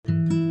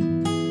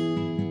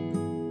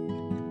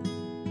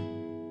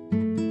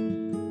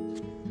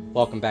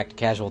Welcome back to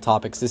Casual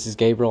Topics. This is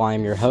Gabriel. I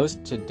am your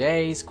host.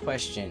 Today's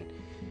question: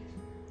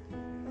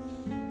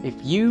 if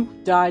you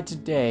died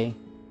today,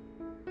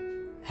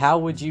 how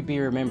would you be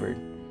remembered?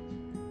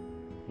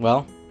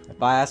 Well,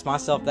 if I asked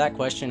myself that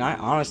question, I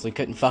honestly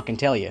couldn't fucking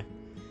tell you.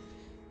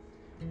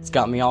 It's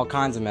got me all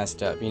kinds of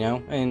messed up,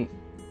 And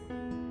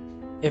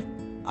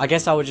I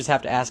guess I would just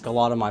have to ask a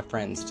lot of my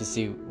friends to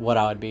see what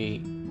I would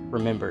be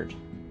remembered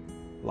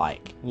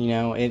like.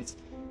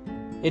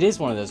 It is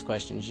one of those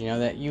questions,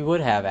 that you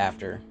would have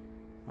after.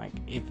 Like,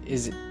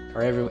 is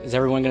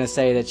everyone going to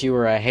say that you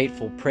were a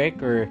hateful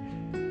prick, or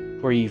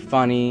were you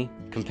funny,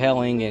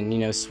 compelling,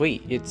 and,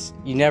 sweet?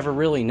 You never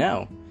really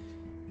know.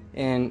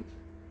 And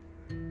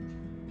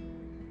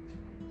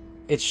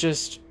it's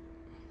just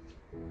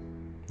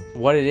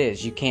what it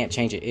is. You can't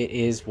change it. It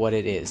is what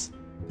it is.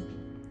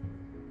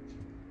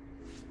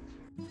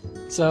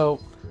 So,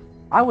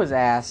 I was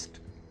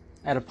asked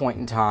at a point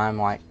in time,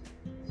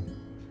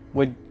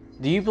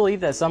 do you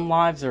believe that some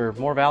lives are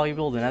more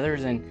valuable than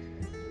others? And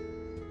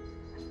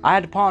I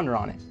had to ponder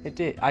on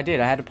it. I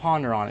had to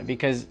ponder on it,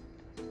 because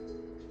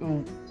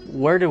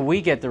where do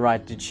we get the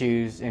right to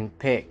choose and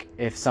pick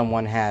if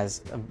someone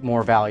has a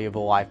more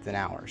valuable life than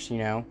ours?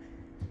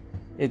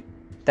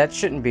 That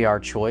shouldn't be our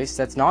choice.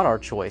 That's not our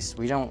choice.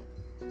 We don't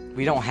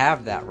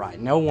have that right.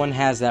 No one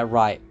has that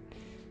right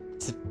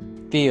to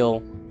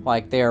feel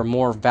like they are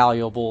more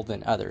valuable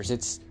than others.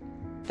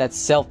 That's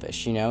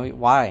selfish,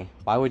 Why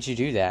would you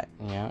do that?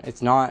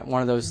 It's not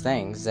one of those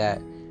things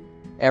that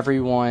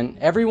everyone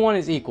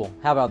is equal.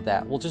 How about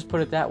that? We'll just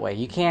put it that way.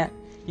 You can't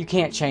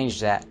change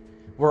that.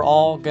 We're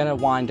all gonna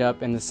wind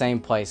up in the same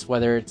place,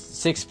 whether it's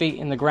 6 feet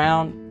in the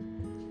ground,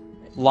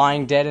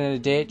 lying dead in a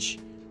ditch,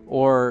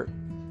 or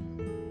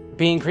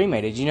being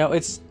cremated.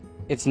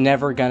 It's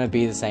never gonna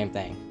be the same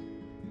thing.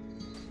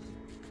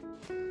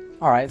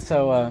 Alright,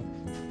 so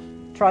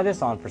try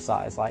this on for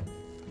size. Like,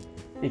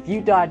 if you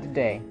died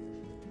today,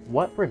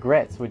 what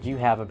regrets would you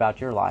have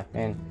about your life?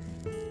 And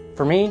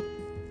for me,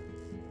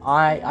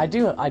 I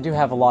do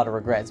have a lot of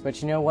regrets,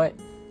 but you know what?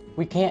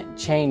 We can't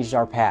change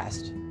our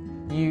past.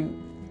 In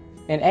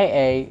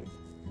AA,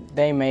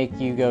 they make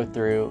you go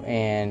through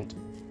and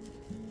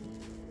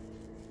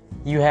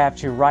you have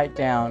to write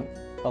down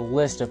a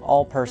list of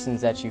all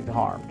persons that you've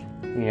harmed,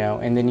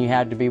 and then you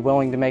have to be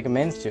willing to make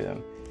amends to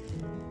them.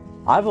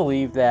 I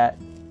believe that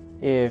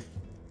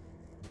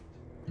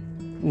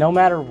no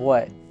matter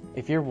what,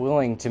 if you're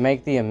willing to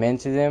make the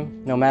amends to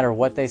them, no matter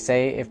what they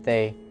say, if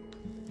they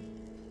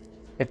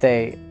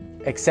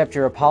accept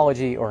your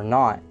apology or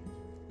not,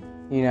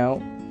 you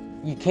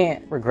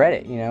can't regret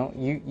it.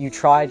 You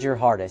tried your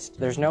hardest.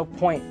 There's no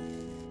point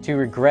to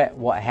regret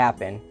what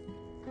happened,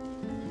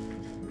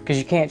 because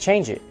you can't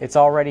change it. It's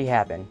already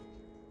happened.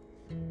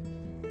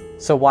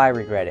 So why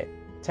regret it?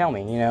 Tell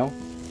me.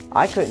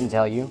 I couldn't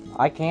tell you.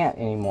 I can't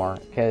anymore,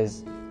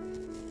 because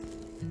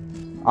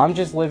I'm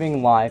just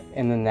living life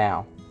in the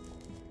now.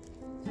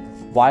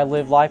 Why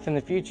live life in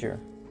the future?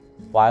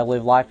 Why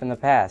live life in the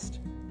past?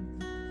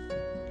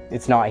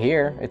 It's not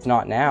here. It's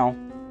not now.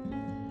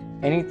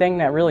 Anything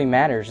that really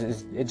matters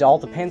it all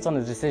depends on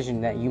the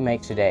decision that you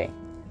make today.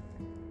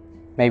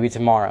 Maybe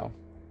tomorrow.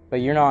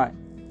 But you're not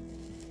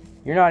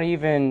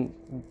even...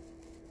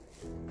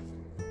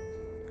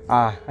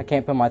 I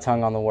can't put my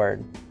tongue on the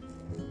word.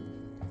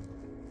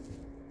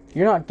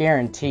 You're not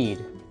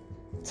guaranteed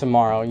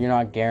tomorrow. You're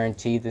not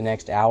guaranteed the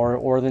next hour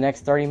or the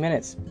next 30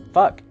 minutes.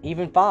 Fuck,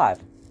 even 5.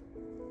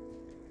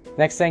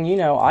 Next thing you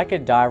know, I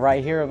could die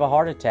right here of a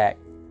heart attack,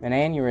 an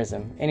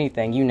aneurysm,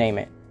 anything, you name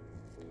it.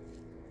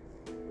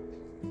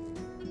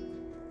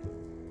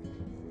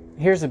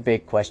 Here's a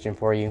big question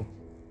for you.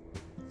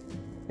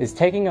 Is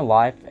taking a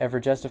life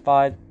ever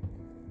justified?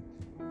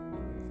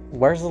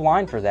 Where's the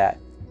line for that?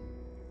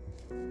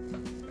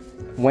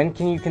 When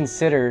can you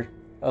consider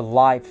a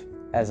life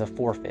as a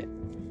forfeit?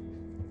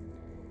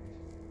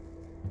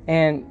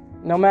 And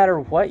no matter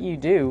what you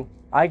do,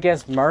 I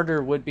guess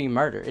murder would be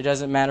murder. It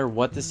doesn't matter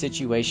what the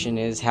situation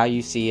is, how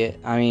you see it.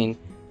 I mean,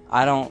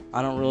 I don't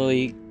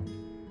really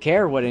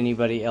care what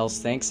anybody else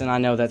thinks, and I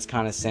know that's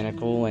kind of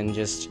cynical, and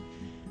just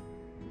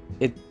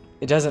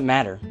it doesn't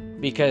matter,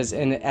 because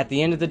at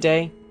the end of the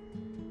day,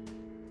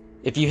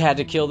 if you had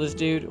to kill this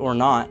dude or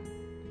not,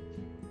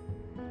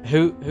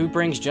 who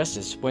brings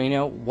justice?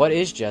 Well, what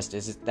is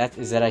justice?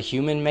 Is that a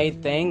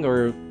human-made thing,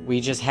 or we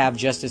just have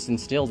justice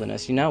instilled in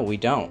us? We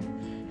don't.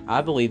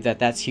 I believe that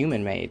that's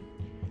human-made.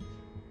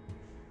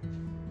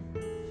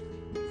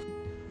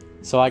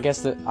 So I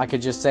guess that I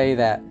could just say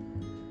that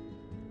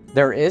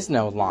there is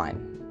no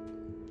line.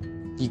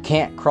 You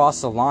can't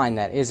cross a line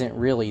that isn't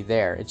really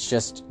there. It's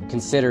just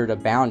considered a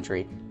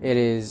boundary. It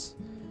is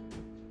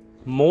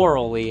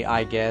morally,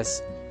 I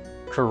guess,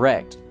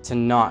 correct to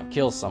not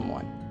kill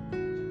someone.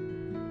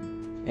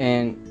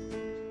 And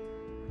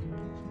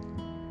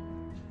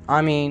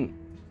I mean,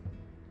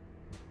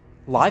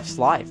 life's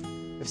life.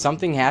 If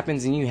something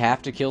happens and you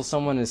have to kill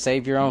someone to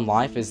save your own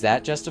life, is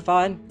that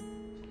justified?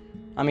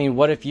 I mean,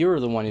 what if you were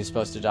the one who's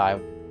supposed to die?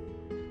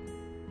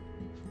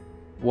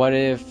 What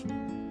if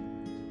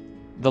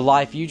the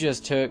life you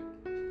just took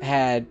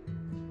had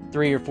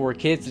 3 or 4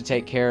 kids to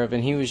take care of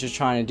and he was just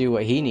trying to do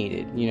what he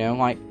needed, you know?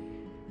 Like,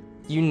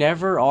 you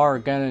never are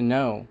gonna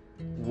know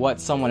what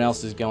someone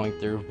else is going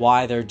through,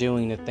 why they're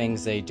doing the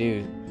things they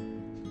do.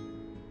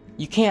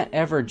 You can't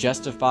ever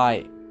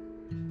justify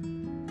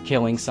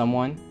killing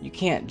someone. You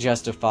can't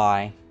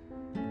justify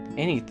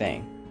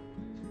anything.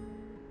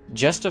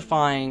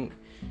 Justifying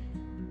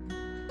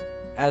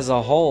as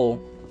a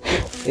whole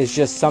is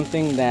just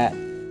something that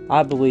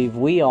I believe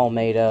we all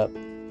made up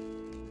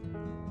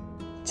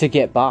to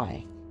get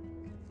by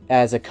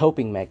as a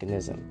coping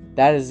mechanism.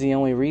 That is the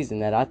only reason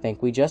that I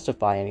think we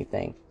justify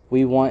anything.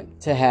 We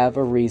want to have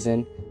a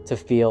reason to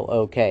feel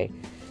okay.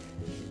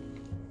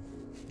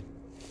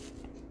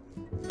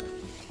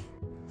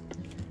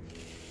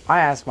 I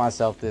ask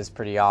myself this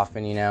pretty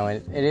often, you know,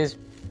 and it's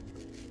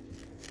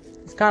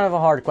kind of a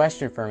hard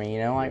question for me, you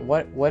know, like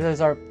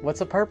what's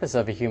the purpose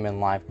of a human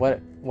life?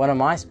 What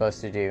am I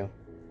supposed to do?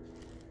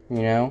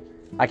 You know,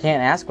 I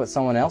can't ask what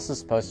someone else is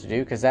supposed to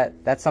do because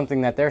that's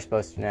something that they're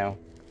supposed to know.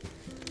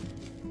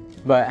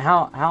 But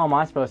how am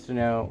I supposed to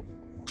know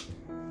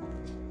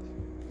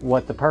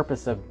what the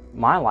purpose of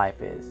my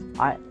life is?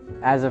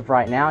 As of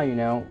right now, you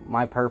know,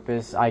 my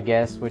purpose, I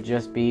guess, would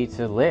just be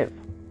to live.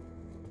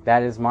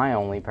 That is my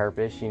only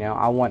purpose, you know.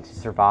 I want to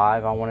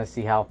survive. I want to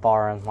see how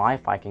far in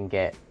life I can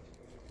get.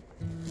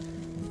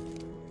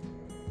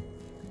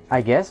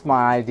 I guess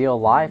my ideal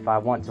life I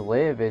want to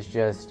live is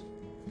just,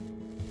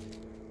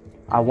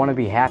 I want to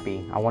be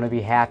happy. I want to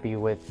be happy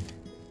with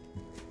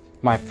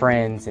my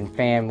friends and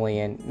family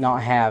and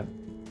not have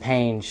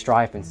pain,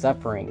 strife, and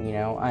suffering, you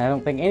know. I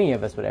don't think any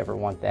of us would ever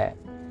want that.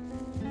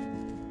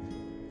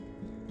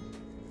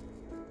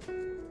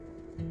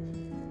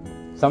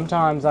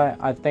 Sometimes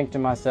I think to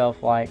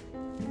myself, like,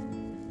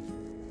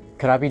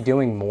 could I be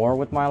doing more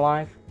with my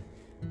life?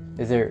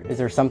 Is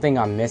there something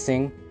I'm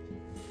missing?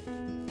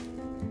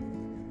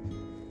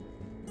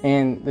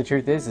 And the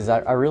truth is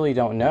I really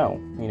don't know,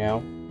 you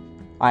know.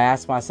 I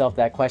ask myself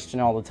that question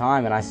all the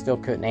time and I still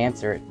couldn't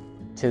answer it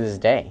to this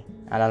day.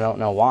 And I don't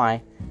know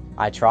why.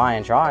 I try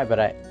and try, but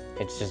it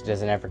just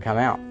doesn't ever come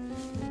out.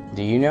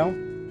 Do you know?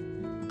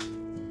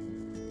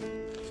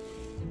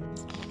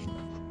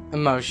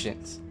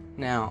 Emotions.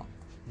 Now,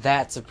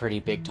 that's a pretty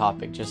big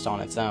topic just on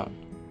its own.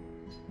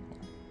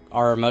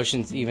 Are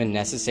emotions even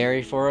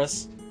necessary for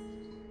us?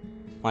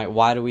 Like,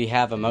 why do we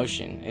have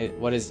emotion?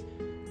 What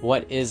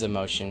is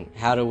emotion?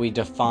 How do we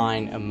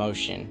define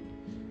emotion?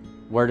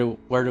 Where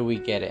do we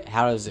get it?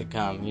 How does it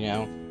come, you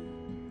know?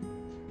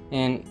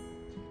 And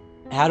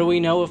how do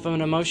we know if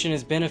an emotion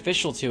is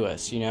beneficial to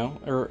us, you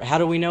know? Or how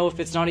do we know if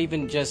it's not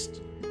even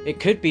just, it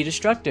could be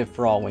destructive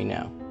for all we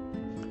know?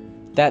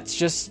 That's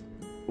just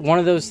one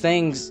of those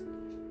things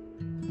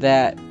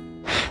that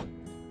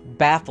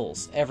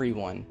baffles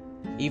everyone,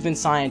 even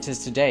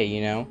scientists today,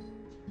 you know?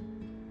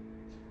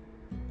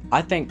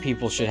 I think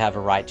people should have a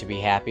right to be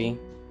happy,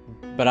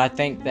 but I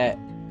think that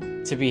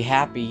to be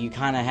happy, you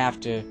kind of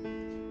have to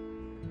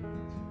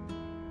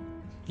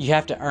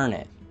earn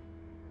it,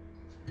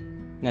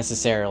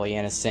 necessarily,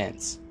 in a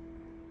sense.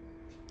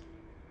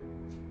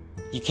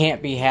 You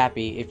can't be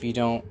happy if you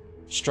don't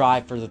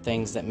strive for the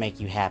things that make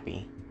you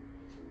happy.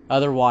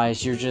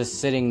 Otherwise, you're just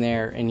sitting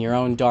there in your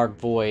own dark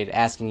void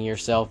asking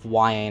yourself,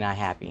 why ain't I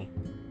happy?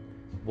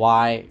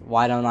 Why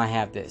don't I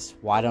have this?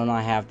 Why don't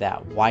I have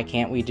that? Why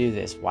can't we do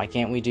this? Why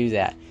can't we do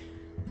that?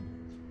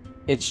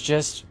 It's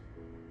just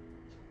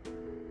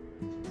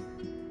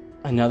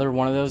another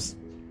one of those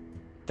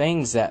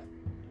things that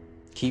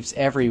keeps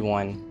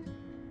everyone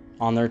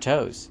on their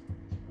toes.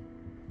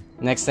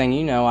 Next thing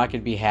you know, I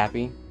could be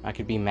happy, I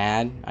could be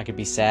mad, I could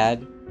be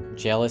sad,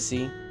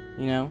 jealousy,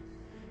 you know?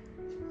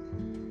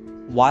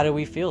 Why do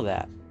we feel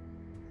that?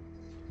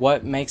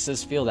 What makes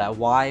us feel that?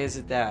 Why is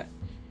it that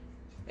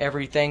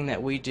everything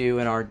that we do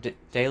in our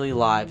daily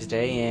lives,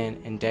 day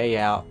in and day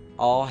out,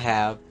 all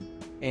have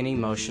an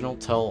emotional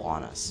toll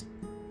on us?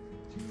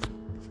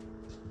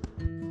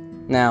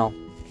 Now,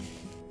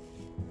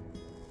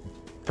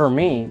 for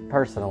me,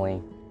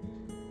 personally,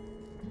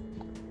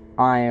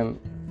 I am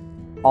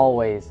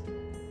always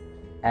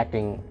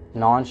acting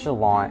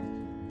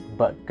nonchalant,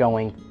 but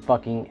going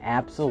fucking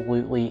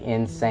absolutely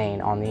insane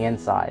on the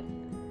inside.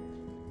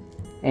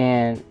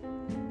 And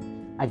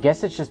I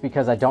guess it's just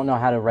because I don't know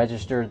how to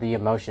register the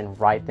emotion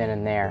right then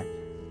and there,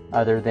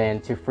 other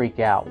than to freak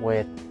out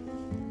with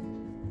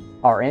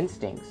our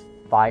instincts,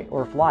 fight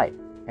or flight.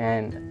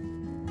 And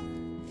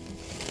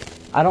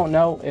I don't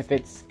know if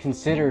it's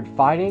considered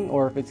fighting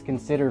or if it's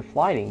considered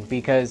flighting,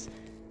 because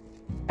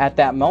at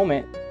that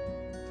moment,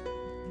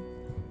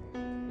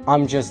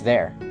 I'm just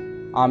there.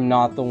 I'm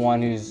not the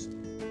one who's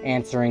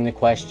answering the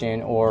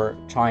question or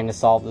trying to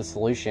solve the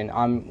solution.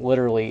 I'm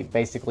literally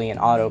basically an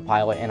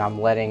autopilot, and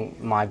I'm letting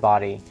my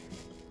body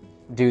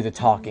do the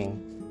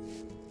talking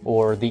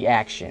or the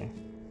action.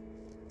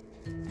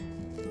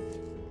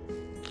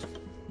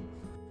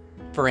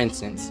 For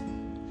instance,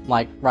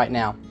 like right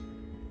now,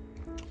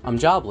 I'm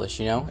jobless,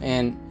 you know,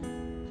 and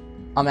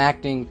I'm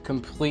acting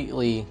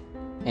completely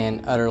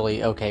and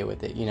utterly okay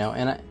with it, you know,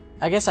 and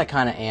I guess I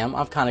kind of am.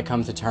 I've kind of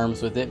come to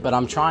terms with it, but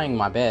I'm trying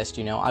my best,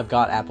 I've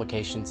got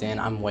applications in,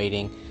 I'm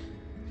waiting.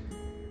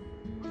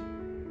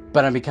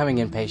 But I'm becoming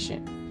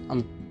impatient.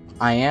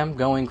 I am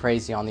going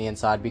crazy on the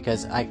inside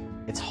because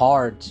it's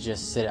hard to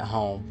just sit at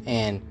home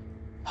and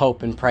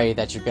hope and pray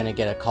that you're going to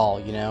get a call,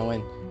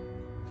 and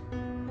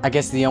I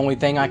guess the only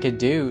thing I could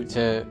do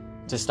to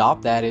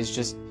stop that is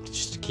just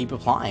to keep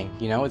applying.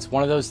 It's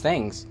one of those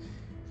things.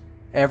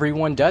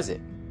 Everyone does it.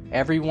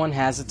 Everyone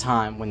has a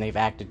time when they've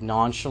acted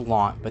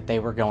nonchalant, but they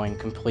were going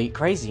complete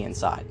crazy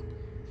inside.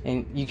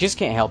 And you just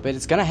can't help it.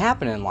 It's going to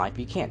happen in life.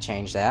 You can't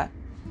change that.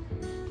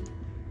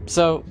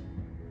 So,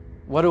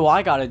 what do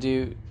I got to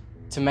do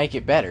to make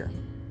it better?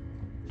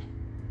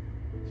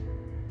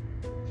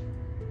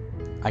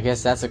 I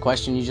guess that's a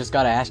question you just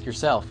got to ask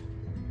yourself.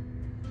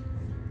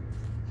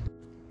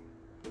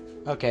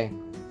 Okay,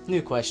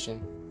 new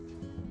question.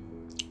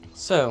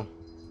 So,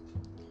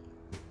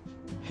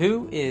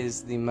 who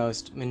is the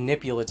most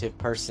manipulative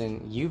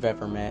person you've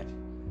ever met?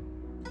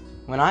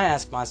 When I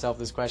ask myself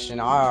this question,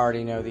 I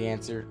already know the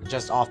answer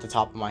just off the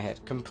top of my head,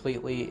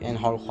 completely and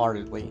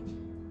wholeheartedly.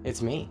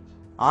 It's me.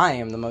 I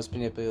am the most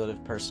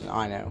manipulative person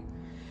I know.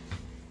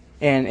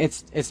 And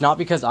it's not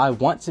because I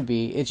want to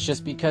be, it's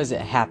just because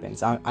it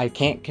happens. I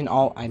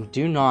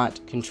do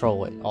not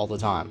control it all the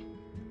time.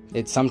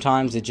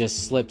 Sometimes it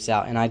just slips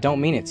out, and I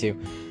don't mean it to.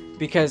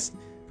 Because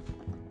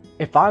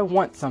if I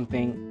want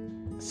something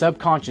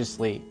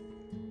subconsciously,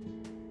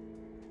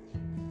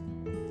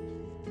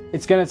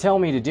 it's going to tell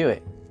me to do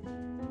it,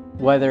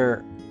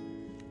 whether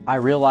I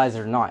realize it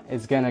or not.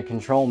 It's going to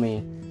control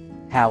me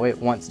how it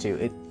wants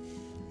to.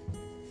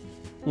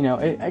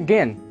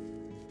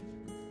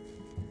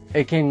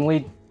 It can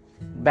lead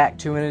back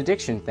to an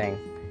addiction thing,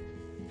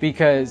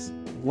 because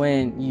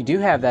when you do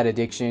have that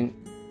addiction,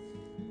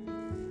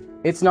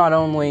 it's not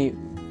only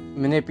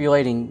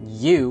manipulating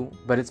you,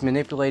 but it's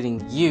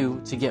manipulating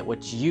you to get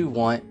what you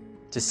want,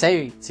 to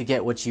say to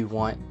get what you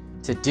want,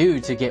 to do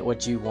to get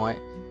what you want.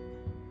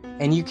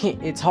 And you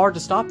can't, it's hard to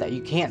stop that.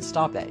 You can't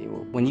stop that.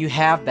 When you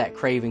have that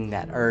craving,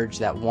 that urge,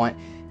 that want,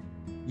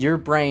 your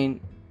brain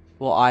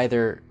will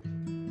either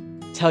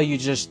tell you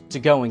just to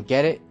go and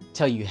get it,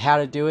 tell you how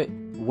to do it,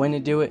 when to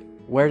do it,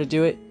 where to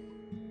do it,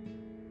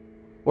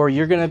 or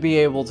you're going to be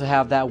able to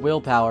have that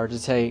willpower to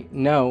say,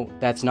 no,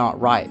 that's not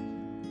right.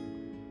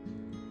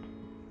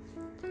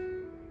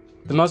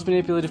 The most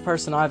manipulative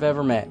person I've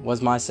ever met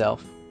was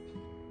myself.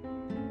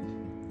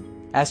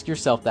 Ask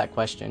yourself that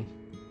question.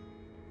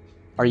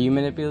 Are you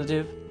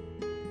manipulative?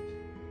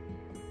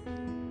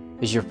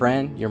 Is your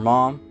friend, your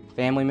mom,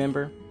 family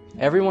member?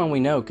 Everyone we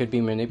know could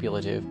be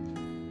manipulative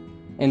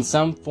in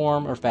some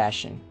form or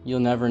fashion. You'll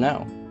never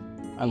know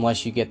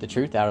unless you get the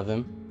truth out of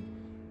them.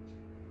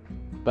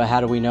 But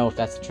how do we know if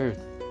that's the truth?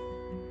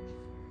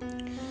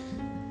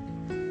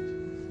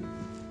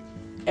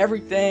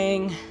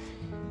 Everything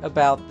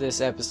about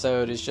this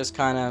episode is just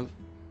kind of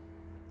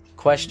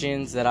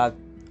questions that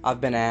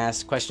I've been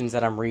asked, questions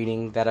that I'm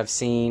reading, that I've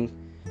seen,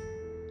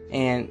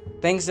 and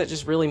things that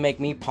just really make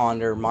me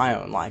ponder my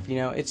own life.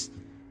 It's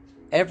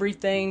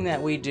everything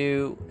that we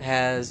do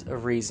has a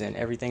reason.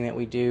 Everything that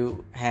we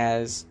do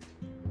has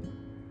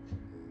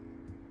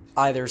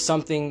either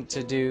something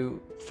to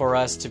do for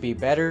us to be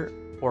better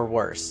or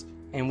worse.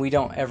 And we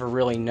don't ever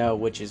really know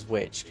which is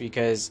which,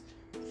 because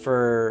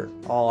for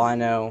all I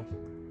know,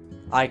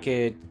 I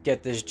could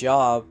get this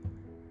job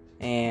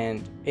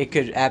and it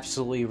could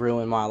absolutely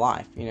ruin my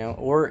life,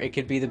 or it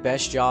could be the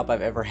best job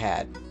I've ever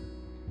had.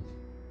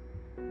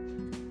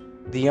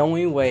 The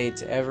only way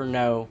to ever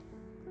know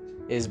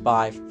is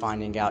by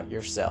finding out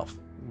yourself,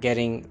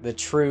 getting the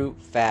true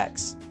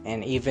facts,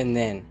 and even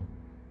then,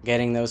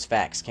 getting those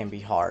facts can be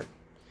hard.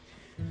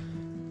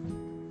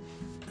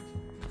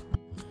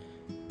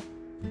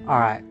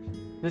 Alright,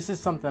 this is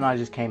something I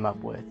just came up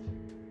with.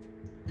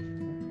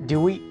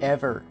 Do we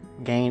ever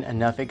gain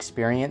enough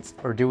experience,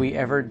 or do we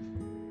ever...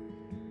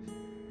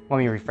 Let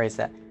me rephrase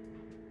that.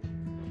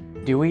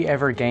 Do we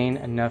ever gain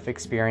enough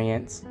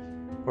experience,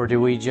 or do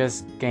we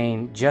just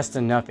gain just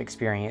enough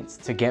experience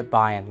to get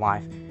by in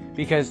life?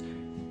 Because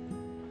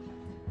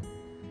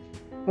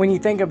when you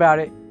think about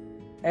it,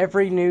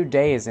 every new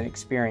day is an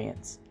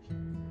experience.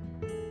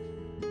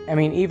 I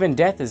mean, even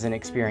death is an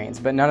experience,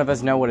 but none of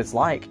us know what it's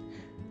like.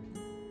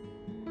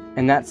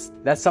 And that's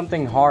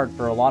something hard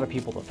for a lot of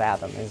people to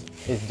fathom,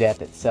 is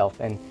death itself.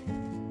 And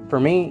for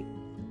me,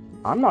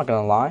 I'm not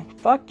gonna lie,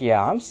 fuck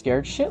yeah, I'm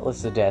scared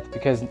shitless of death,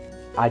 because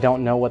I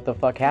don't know what the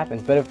fuck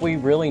happens. But if we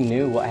really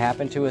knew what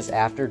happened to us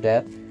after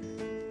death,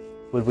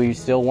 would we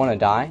still want to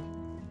die?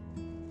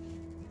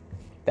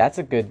 That's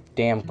a good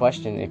damn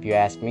question if you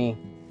ask me.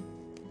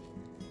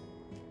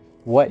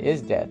 What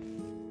is death?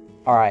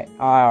 Alright.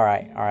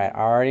 I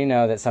already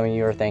know that some of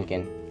you are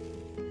thinking,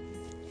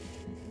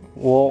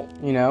 well,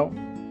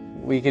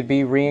 we could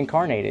be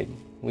reincarnated.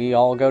 We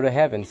all go to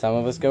heaven. Some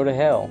of us go to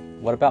hell.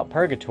 What about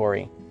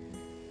purgatory?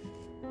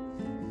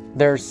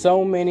 There's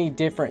so many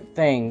different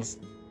things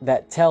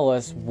that tell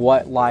us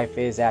what life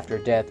is after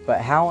death,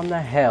 but how in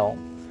the hell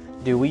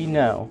do we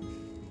know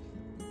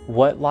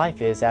what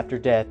life is after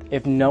death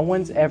if no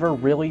one's ever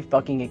really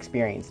fucking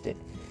experienced it?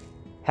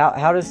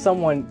 How does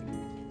someone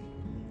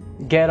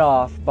get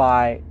off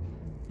by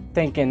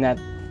thinking that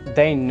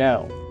they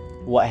know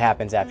what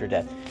happens after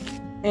death?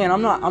 And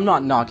I'm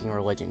not knocking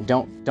religion.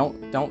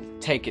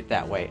 Don't take it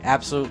that way.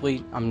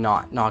 Absolutely, I'm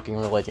not knocking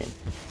religion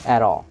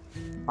at all.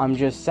 I'm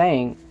just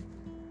saying,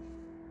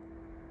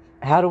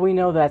 how do we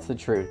know that's the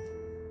truth?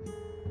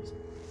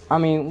 I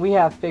mean, we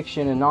have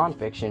fiction and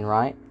non-fiction,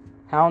 right?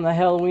 How in the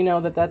hell do we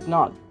know that that's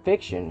not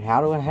fiction?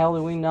 How the hell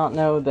do we not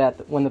know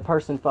that when the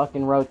person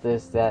fucking wrote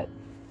this, that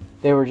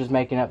they were just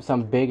making up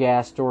some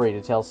big-ass story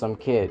to tell some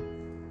kid?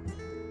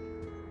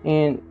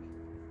 And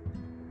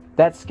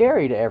that's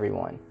scary to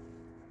everyone.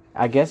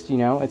 I guess,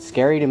 it's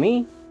scary to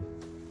me.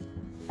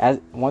 As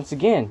once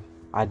again,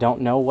 I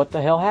don't know what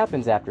the hell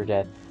happens after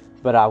death,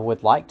 but I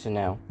would like to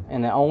know.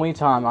 And the only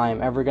time I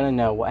am ever going to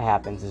know what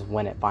happens is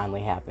when it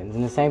finally happens.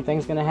 And the same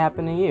thing's going to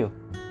happen to you.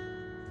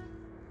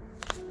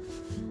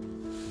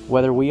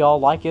 Whether we all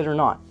like it or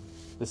not,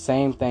 the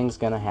same thing's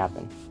going to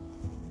happen.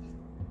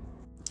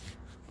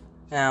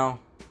 Now,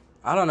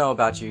 I don't know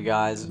about you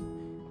guys,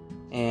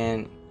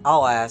 and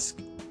I'll ask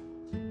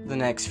the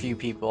next few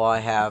people I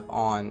have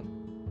on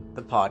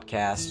the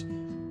podcast,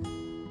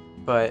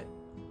 but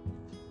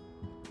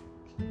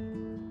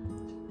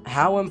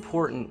how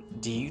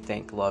important do you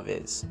think love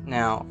is?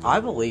 Now, I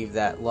believe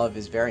that love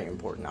is very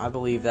important. I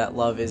believe that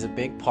love is a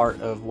big part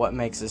of what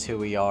makes us who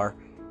we are,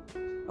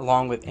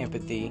 along with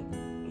empathy,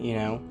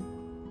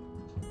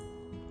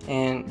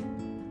 and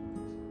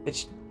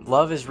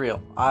love is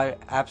real. I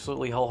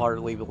absolutely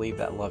wholeheartedly believe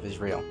that love is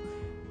real,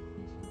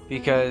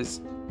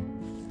 because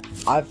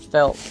I've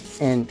felt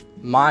in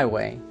my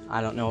way,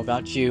 I don't know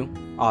about you,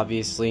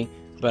 obviously,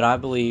 but I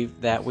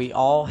believe that we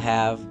all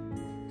have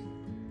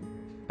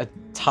a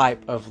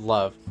type of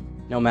love.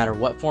 No matter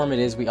what form it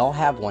is, we all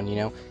have one,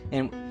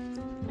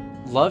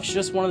 and love's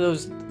just one of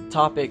those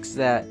topics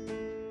that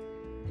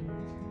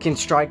can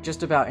strike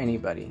just about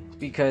anybody,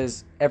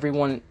 because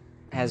everyone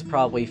has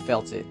probably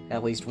felt it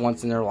at least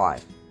once in their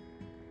life.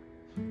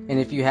 And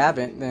if you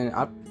haven't, then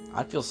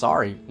I'd feel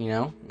sorry,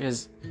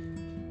 because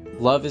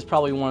love is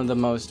probably one of the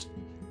most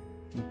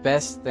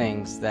best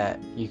things that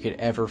you could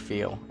ever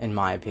feel, in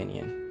my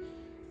opinion.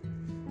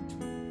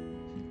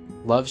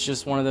 Love's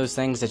just one of those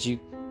things that you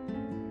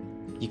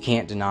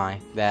can't deny,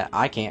 that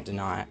I can't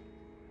deny.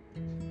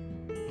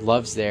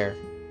 Love's there,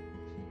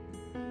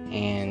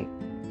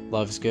 and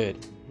love's good,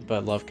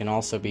 but love can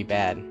also be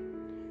bad.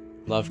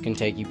 Love can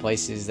take you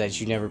places that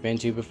you've never been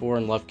to before,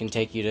 and love can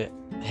take you to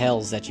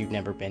hells that you've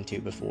never been to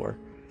before.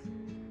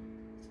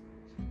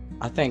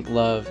 I think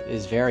love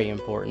is very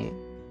important,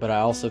 but I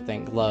also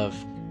think love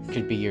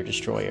could be your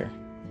destroyer.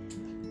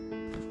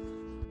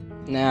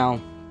 Now,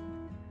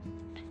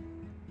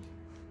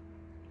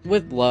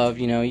 with love,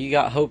 you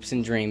got hopes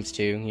and dreams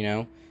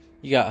too,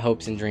 you got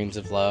hopes and dreams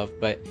of love,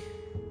 but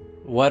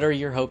what are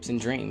your hopes and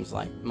dreams?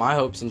 Like, my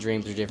hopes and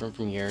dreams are different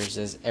from yours,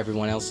 as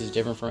everyone else is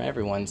different from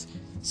everyone's.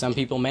 Some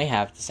people may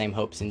have the same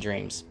hopes and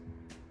dreams,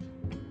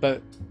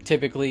 but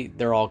typically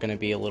they're all going to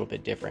be a little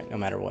bit different no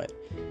matter what.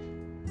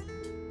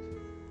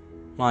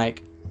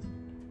 Like,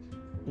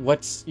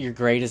 what's your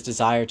greatest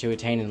desire to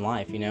attain in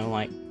life?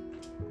 Like,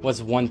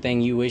 what's one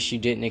thing you wish you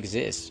didn't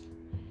exist?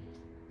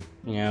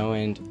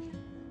 And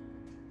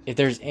if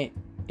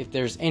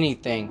there's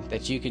anything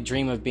that you could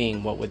dream of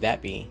being, what would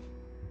that be?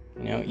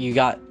 You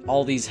got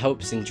all these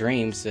hopes and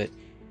dreams that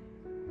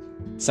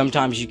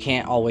sometimes you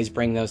can't always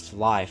bring those to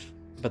life,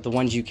 but the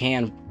ones you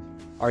can,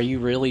 are you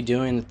really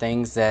doing the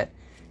things that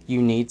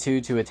you need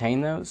to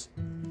attain those?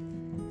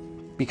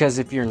 Because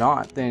if you're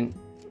not, then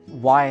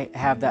why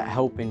have that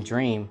hope and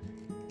dream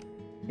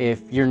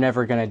if you're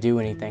never going to do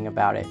anything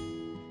about it?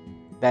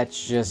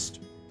 That's just,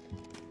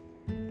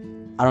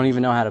 I don't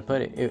even know how to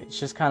put it. It's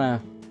just kind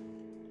of,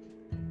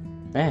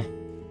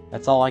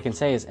 that's all I can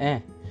say is,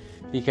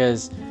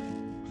 because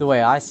the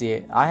way I see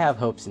it, I have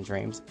hopes and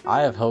dreams.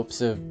 I have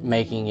hopes of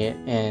making it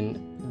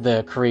in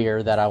the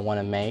career that I want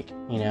to make,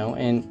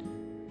 and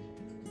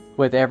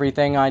with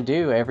everything I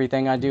do every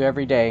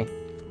day,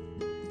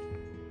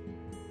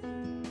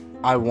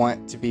 I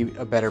want to be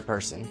a better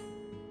person.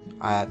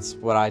 That's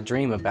what I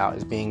dream about,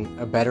 is being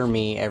a better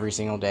me every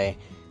single day.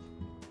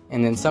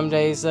 And then some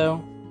days,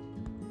 though,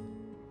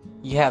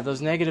 you have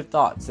those negative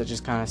thoughts that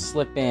just kind of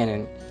slip in,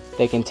 and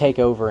they can take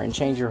over and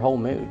change your whole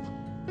mood.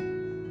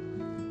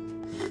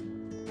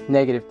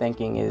 Negative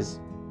thinking is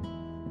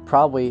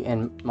probably,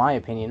 in my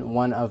opinion,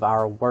 one of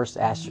our worst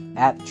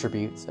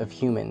attributes of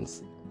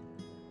humans.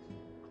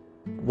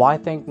 Why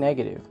think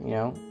negative?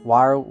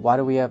 Why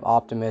do we have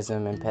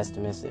optimism and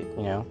pessimistic?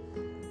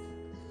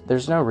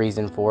 There's no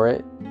reason for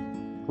it.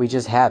 We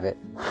just have it.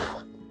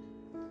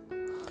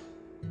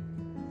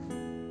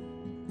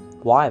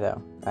 Why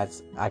though?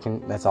 That's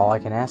all I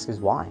can ask is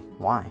why?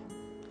 Why?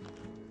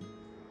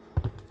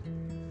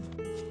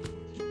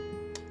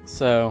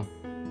 So,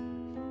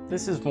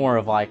 this is more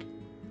of like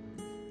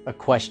a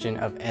question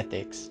of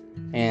ethics.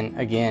 And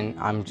again,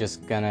 I'm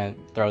just gonna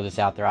throw this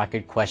out there. I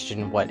could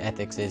question what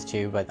ethics is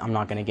too, but I'm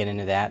not gonna get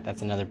into that.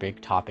 That's another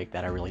big topic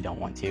that I really don't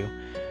want to.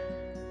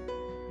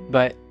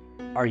 But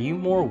are you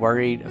more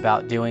worried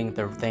about doing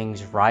the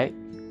things right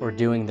or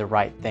doing the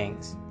right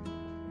things?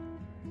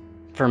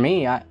 For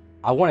me, I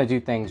want to do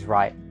things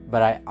right,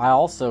 but I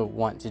also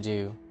want to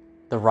do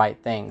the right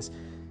things.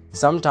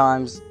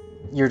 Sometimes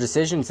your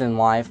decisions in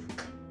life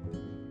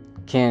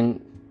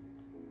can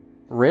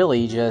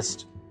really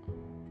just,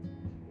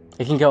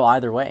 it can go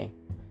either way.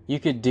 You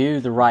could do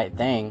the right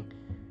thing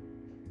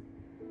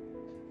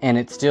and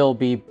it still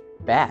be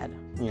bad,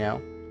 you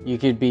know? You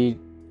could be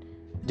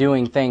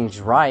doing things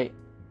right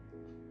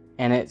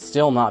and it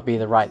still not be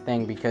the right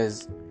thing,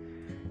 because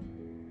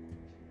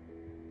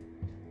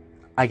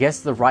I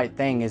guess the right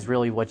thing is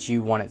really what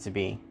you want it to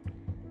be.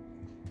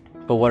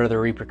 But what are the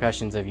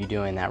repercussions of you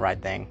doing that right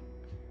thing?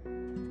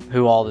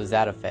 Who all does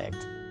that affect?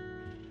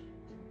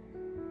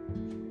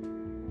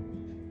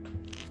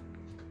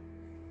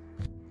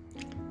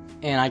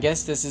 And I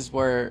guess this is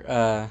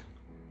where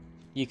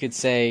you could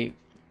say,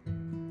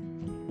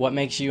 what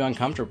makes you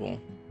uncomfortable?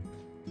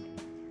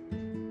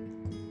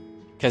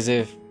 Because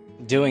if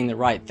doing the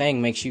right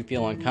thing makes you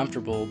feel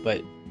uncomfortable,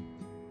 but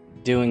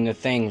doing the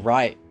thing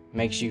right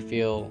makes you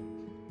feel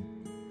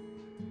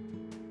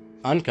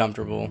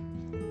uncomfortable,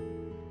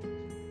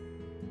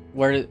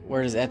 where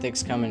does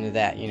ethics come into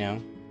that, you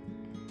know?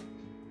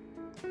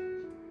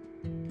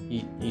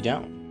 You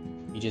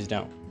don't. You just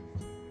don't.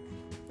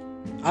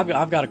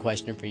 I've got a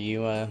question for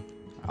you,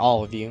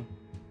 all of you,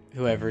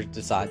 whoever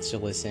decides to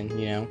listen,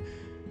 you know.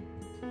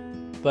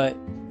 But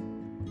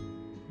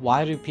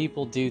why do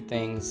people do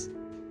things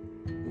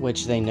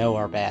which they know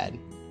are bad?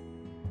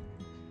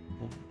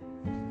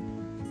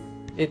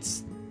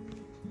 It's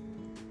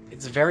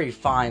a very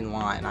fine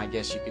line, I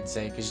guess you could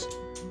say, because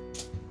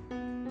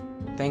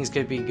things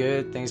could be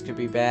good, things could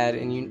be bad,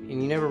 and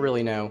you never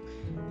really know.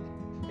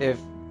 If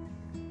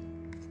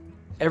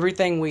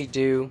everything we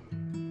do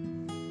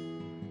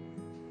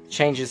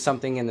changes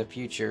something in the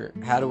future,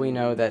 how do we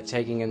know that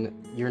taking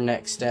your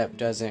next step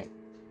doesn't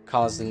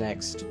cause the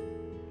next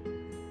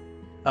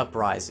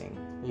uprising?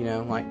 You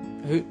know, like,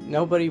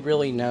 nobody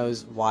really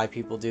knows why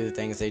people do the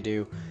things they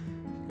do.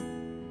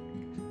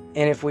 And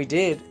if we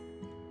did,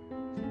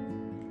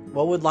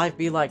 what would life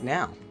be like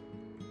now?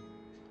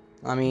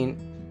 I mean,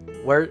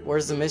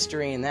 where's the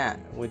mystery in that?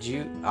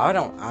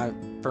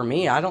 For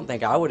me, I don't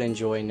think I would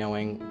enjoy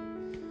knowing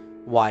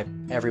why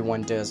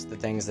everyone does the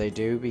things they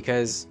do,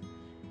 because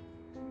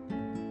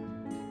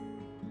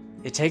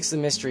it takes the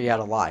mystery out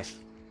of life.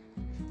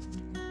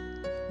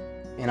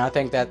 And I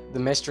think that the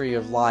mystery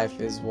of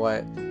life is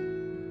what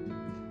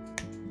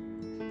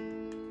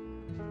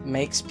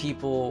makes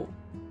people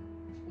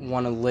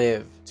want to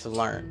live, to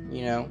learn,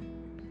 you know?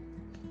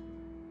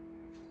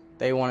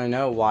 They want to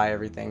know why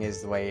everything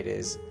is the way it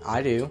is.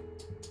 I do.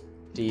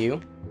 Do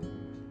you?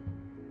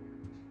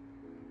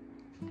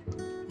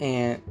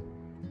 And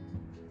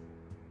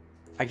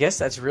I guess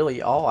that's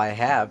really all I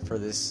have for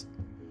this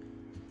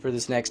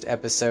next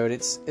episode.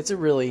 This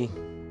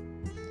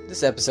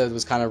episode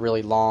was kind of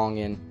really long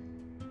and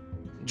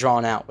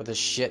drawn out with a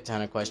shit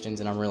ton of questions,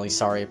 and I'm really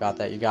sorry about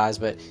that, you guys,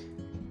 but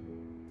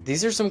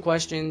these are some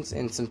questions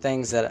and some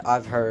things that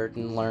I've heard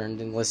and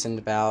learned and listened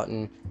about,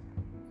 and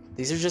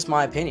these are just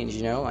my opinions,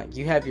 you know? Like,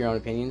 you have your own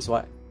opinions.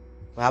 How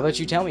about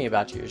you tell me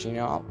about yours? You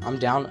know, I'm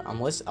down.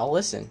 I'll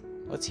listen.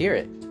 Let's hear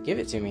it. Give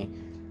it to me.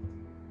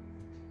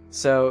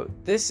 So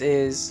this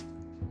is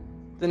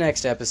the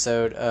next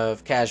episode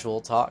of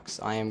Casual Talks.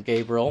 I am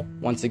Gabriel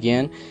once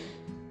again,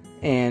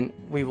 and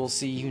we will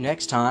see you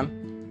next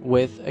time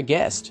with a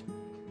guest.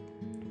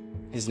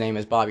 His name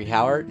is Bobby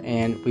Howard,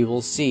 and we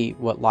will see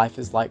what life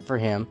is like for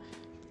him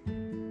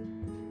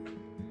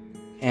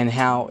and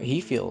how he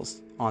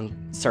feels on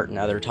certain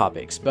other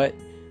topics. But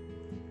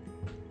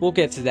we'll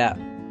get to that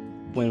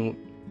when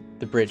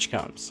the bridge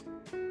comes.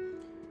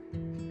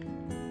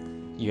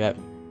 You have